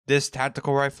This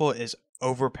tactical rifle is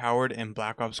overpowered in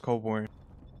Black Ops Cold War.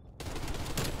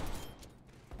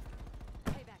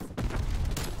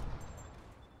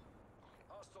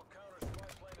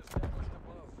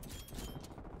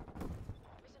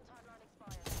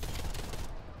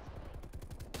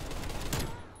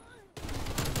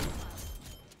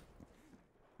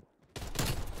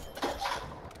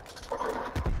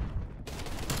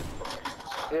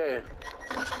 Yeah.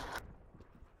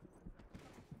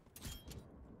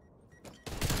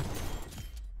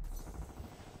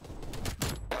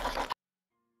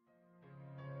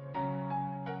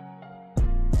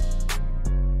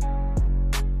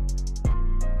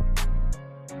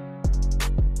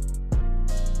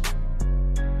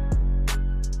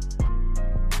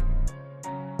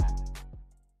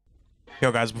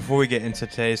 Yo guys, before we get into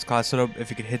today's class setup, if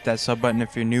you could hit that sub button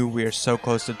if you're new. We are so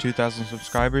close to 2,000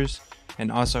 subscribers.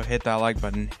 And also hit that like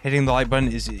button. Hitting the like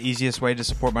button is the easiest way to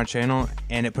support my channel,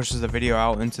 and it pushes the video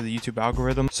out into the YouTube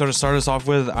algorithm. So to start us off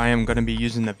with, I am going to be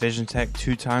using the Vision Tech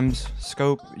 2x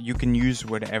scope. You can use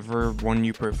whatever one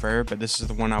you prefer, but this is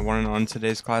the one I wanted on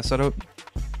today's class setup.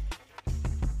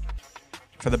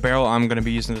 For the barrel, I'm going to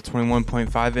be using the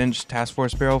 21.5 inch Task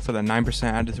Force barrel for the 9%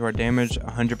 added to our damage,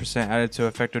 100% added to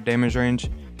effective damage range,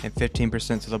 and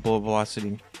 15% to the bullet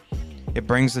velocity. It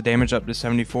brings the damage up to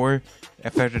 74,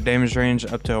 effective damage range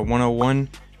up to 101,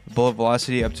 bullet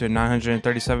velocity up to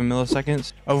 937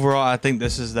 milliseconds. Overall, I think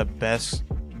this is the best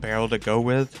barrel to go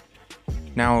with.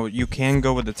 Now, you can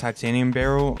go with the titanium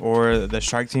barrel or the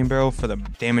strike team barrel for the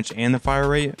damage and the fire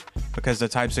rate, because the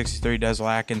Type 63 does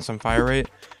lack in some fire rate,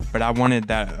 but I wanted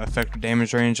that effective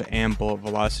damage range and bullet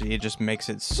velocity. It just makes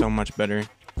it so much better.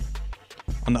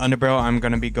 On the underbarrel, I'm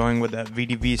going to be going with the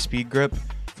VDV speed grip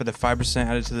for the 5%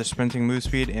 added to the sprinting move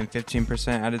speed and 15%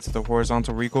 added to the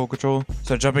horizontal recoil control.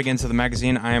 So jumping into the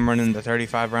magazine, I am running the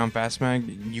 35 round fast mag.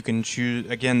 You can choose,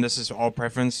 again, this is all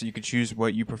preference. You can choose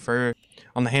what you prefer.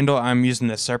 On the handle, I'm using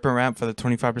the serpent wrap for the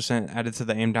 25% added to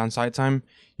the aim down sight time.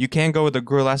 You can go with the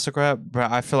glue elastic wrap, but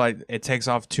I feel like it takes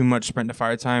off too much sprint to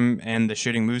fire time and the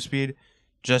shooting move speed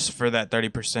just for that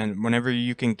 30%, whenever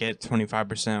you can get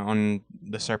 25% on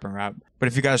the serpent wrap. But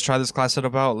if you guys try this class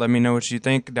setup out, let me know what you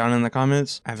think down in the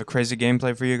comments. I have a crazy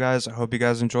gameplay for you guys. I hope you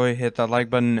guys enjoy. Hit that like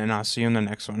button, and I'll see you in the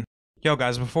next one. Yo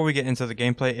guys, before we get into the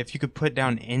gameplay, if you could put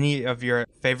down any of your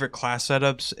favorite class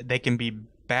setups, they can be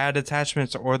bad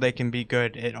attachments or they can be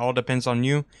good. It all depends on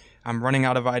you. I'm running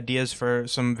out of ideas for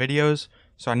some videos,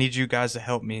 so I need you guys to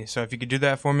help me. So if you could do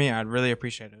that for me, I'd really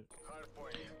appreciate it.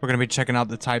 We're going to be checking out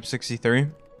the Type 63.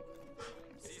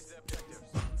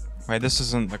 Wait, this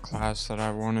isn't the class that I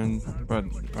wanted, but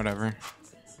whatever.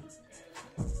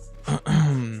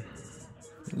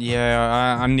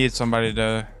 Yeah, I need somebody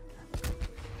to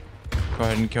go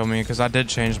ahead and kill me, because I did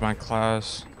change my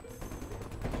class.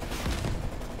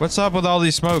 What's up with all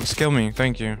these smokes? Kill me,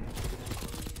 thank you.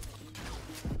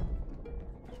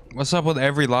 What's up with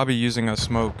every lobby using a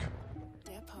smoke?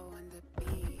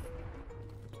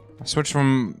 I switched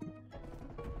from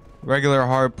regular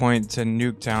hardpoint to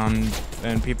Nuketown,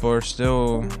 and people are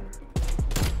still...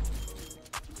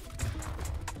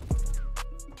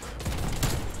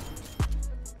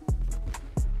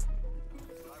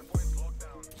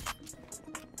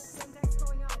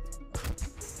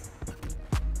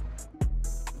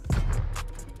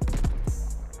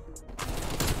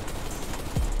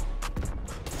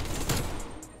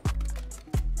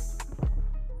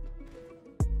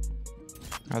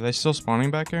 Are they still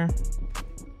spawning back here?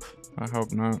 I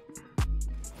hope not.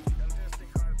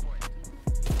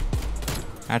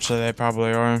 Actually, they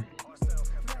probably are.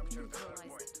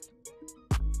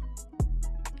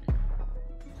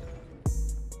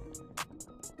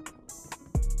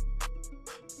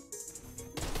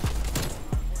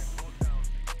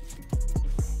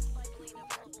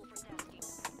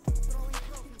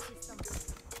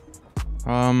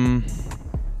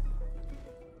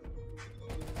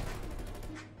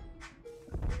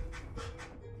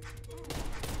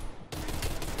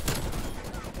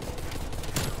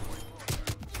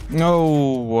 No,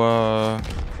 why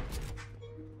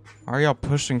are y'all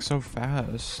pushing so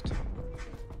fast?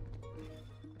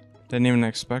 Didn't even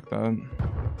expect that.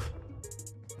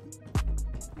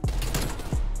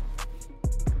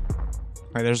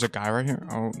 Wait, there's a guy right here?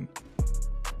 Oh.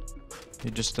 He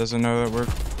just doesn't know that we're...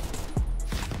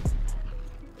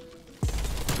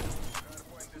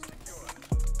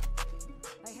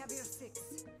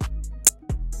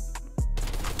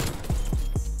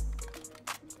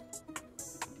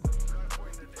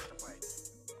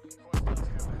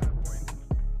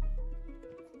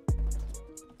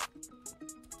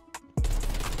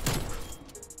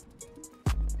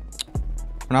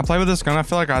 When I play with this gun, I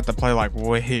feel like I have to play like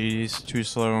way too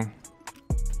slow.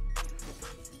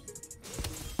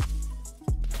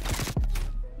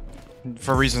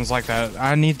 For reasons like that,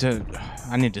 I need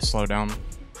to slow down.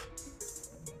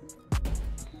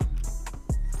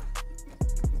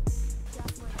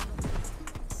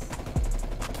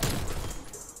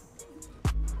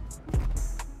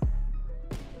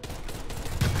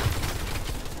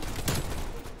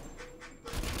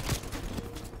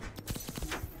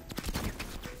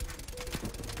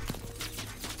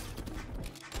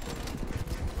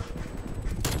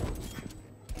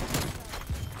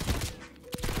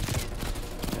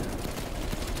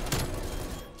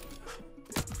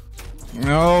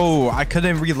 No, I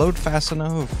couldn't reload fast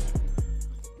enough.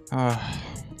 I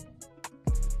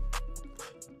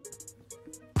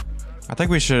think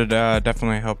we should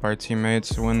definitely help our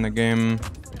teammates win the game.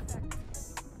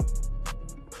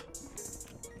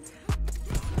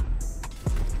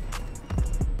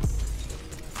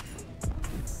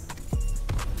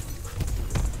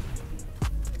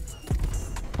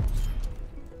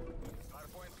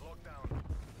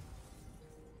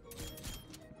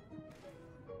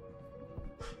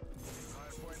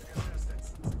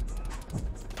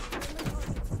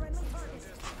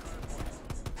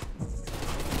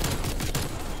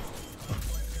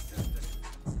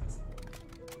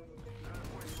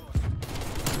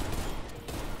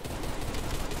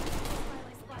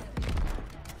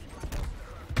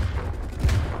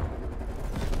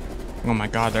 Oh my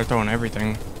god, they're throwing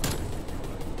everything.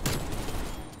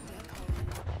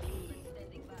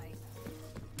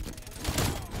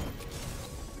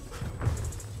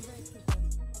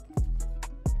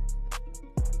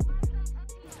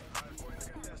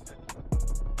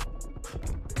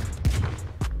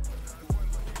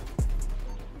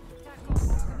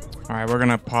 Alright, we're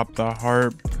gonna pop the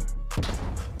harp.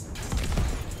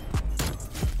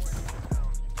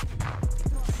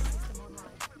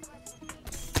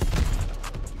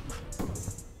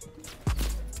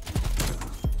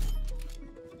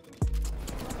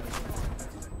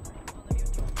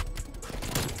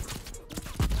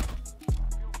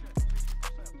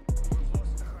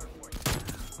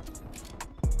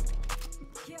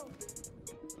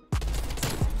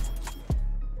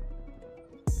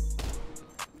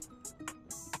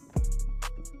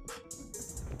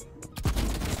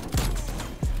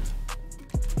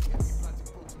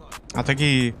 I think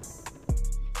he...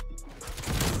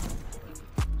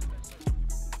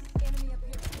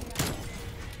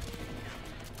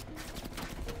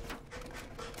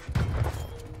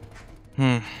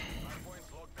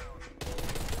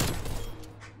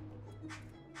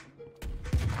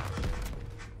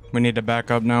 We need to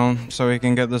back up now so we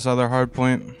can get this other hard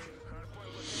point.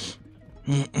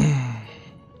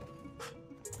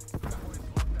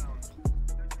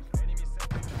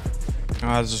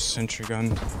 Ah, it's just a sentry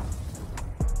gun.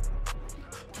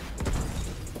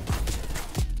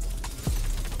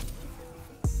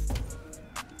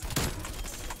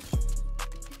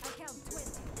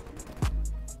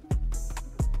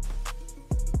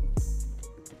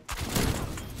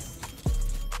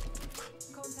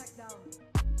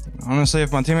 Honestly,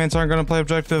 if my teammates aren't going to play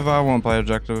objective, I won't play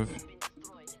objective.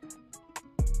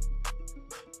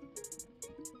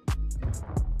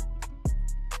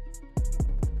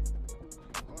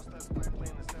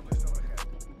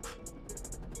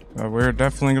 But we're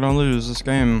definitely going to lose this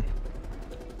game.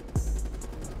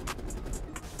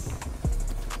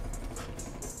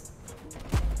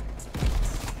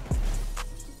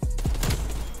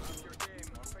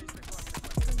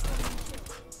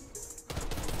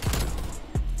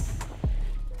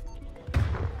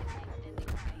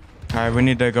 Alright, we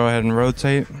need to go ahead and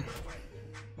rotate.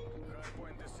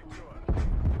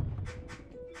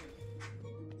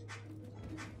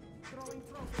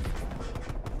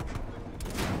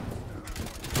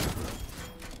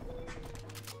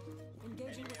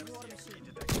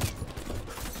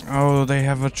 Oh, they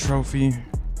have a trophy.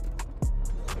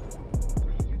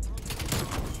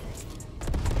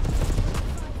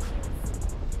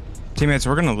 Teammates,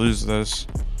 we're gonna lose this.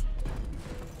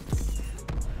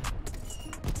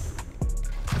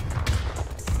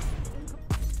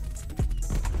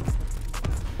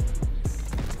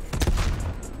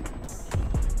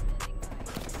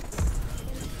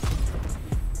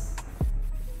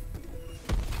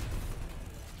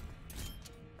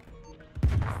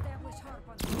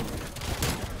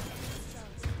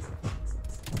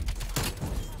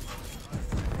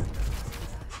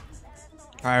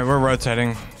 Alright, we're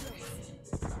rotating.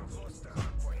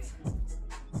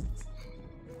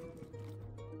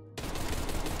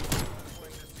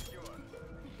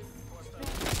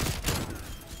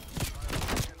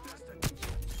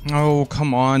 Oh,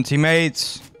 come on,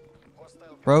 teammates.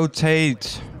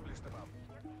 Rotate.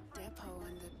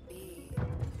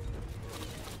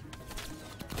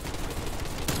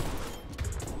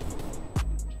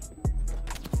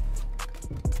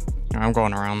 I'm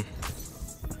going around.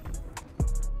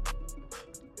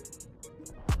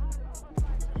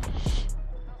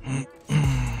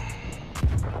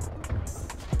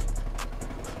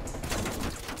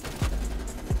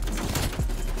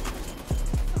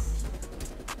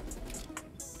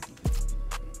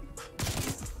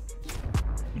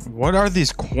 What are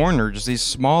these corners? These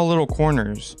small little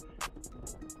corners.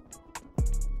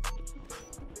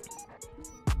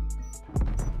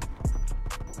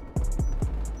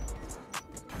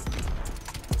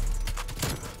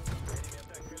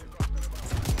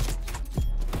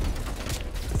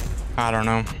 I don't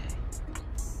know.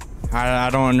 I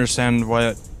don't understand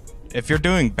what... If you're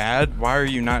doing bad, why are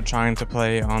you not trying to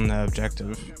play on the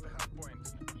objective?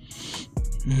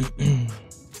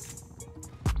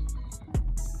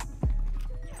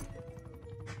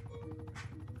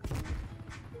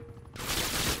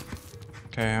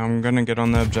 Okay, I'm gonna get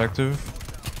on the objective.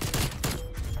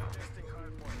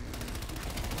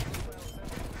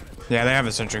 Yeah, they have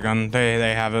a sentry gun.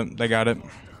 They have it. They got it.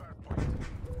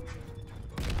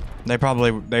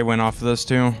 They went off of this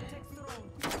too.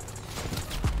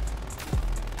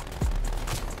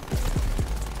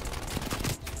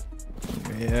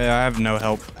 Yeah, I have no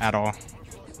help at all.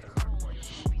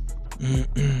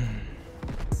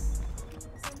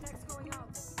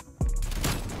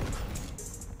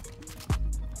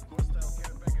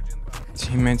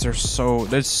 Teammates are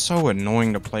they're so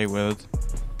annoying to play with.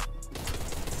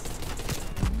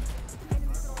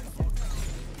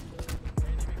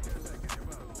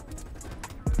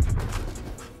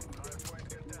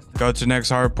 Go to next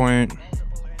hard point.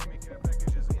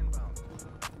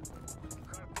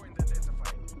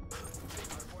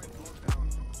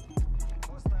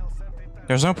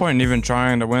 There's no point in even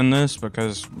trying to win this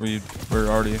because we're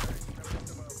already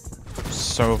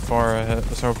so far ahead,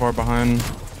 so far behind.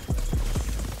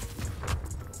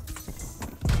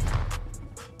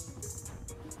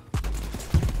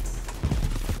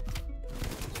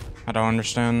 I don't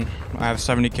understand. I have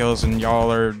 70 kills and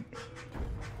y'all are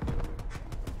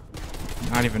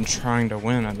not even trying to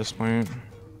win at this point.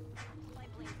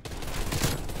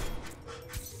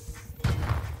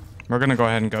 We're gonna go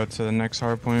ahead and go to the next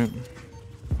hard point.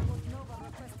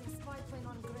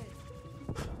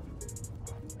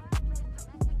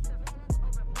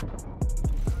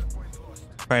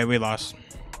 Right, we lost.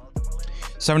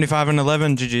 75 and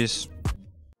 11, GG's.